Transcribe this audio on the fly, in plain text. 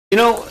You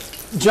know,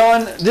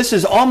 John, this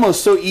is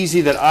almost so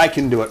easy that I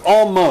can do it.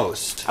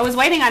 Almost. I was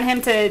waiting on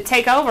him to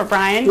take over,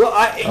 Brian. Well,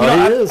 I'm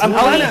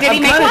kind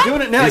of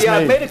doing it now. Yeah,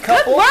 I made a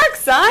couple. Good work,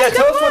 son. Yeah, Good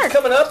tell us work. what's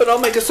coming up, and I'll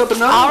make us up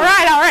another. All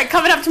right.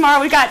 Coming up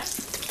tomorrow, we got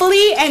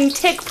flea and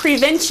tick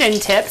prevention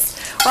tips.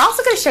 We're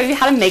also going to show you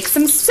how to make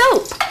some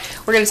soap.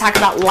 We're going to talk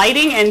about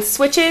lighting and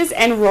switches,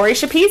 and Rory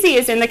Shapizi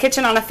is in the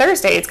kitchen on a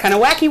Thursday. It's kind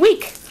of wacky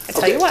week. I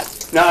tell you what.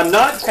 Now, I'm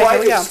not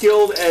quite as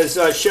skilled as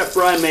Chef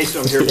Brian Mason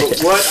over here, but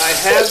what I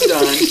have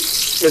done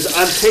is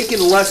I'm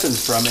taking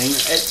lessons from him.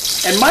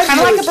 And my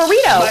kind of like a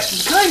burrito.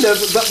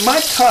 But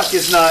my tuck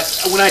is not,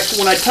 when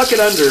I tuck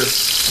it under,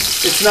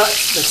 it's not,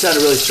 that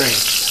sounded really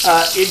strange.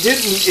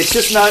 It's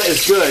just not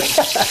as good.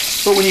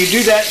 But when you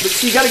do that,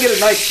 you got to get a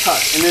nice tuck,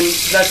 and then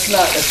that's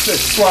not,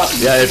 it's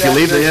sloppy. Yeah, if you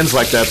leave the ends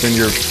like that, then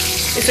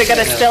is it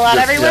going to spill out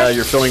everywhere? Yeah,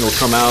 your filling will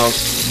come out.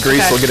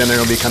 Grease will get in there.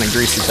 It'll be kind of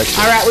greasy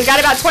texture. All right, we got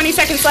about 20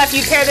 seconds left.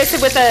 You pair this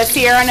with a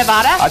Sierra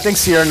Nevada? I think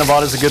Sierra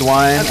Nevada is a good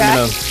wine.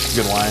 Okay.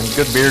 Good wine.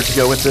 Good beer to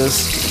go with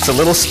this. It's a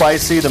little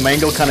spicy. The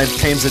mango kind of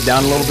tames it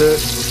down a little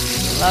bit.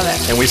 Love it.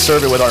 And we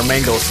serve it with our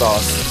mango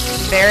sauce.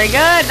 Very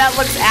good. That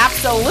looks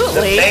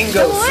absolutely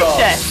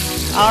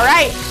delicious. All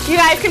right. You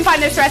guys can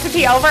find this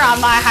recipe over on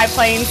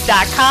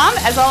myhighplains.com,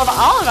 as well as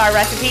all of our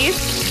recipes.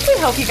 We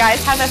hope you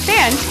guys have a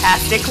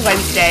fantastic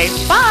Wednesday.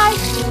 Bye.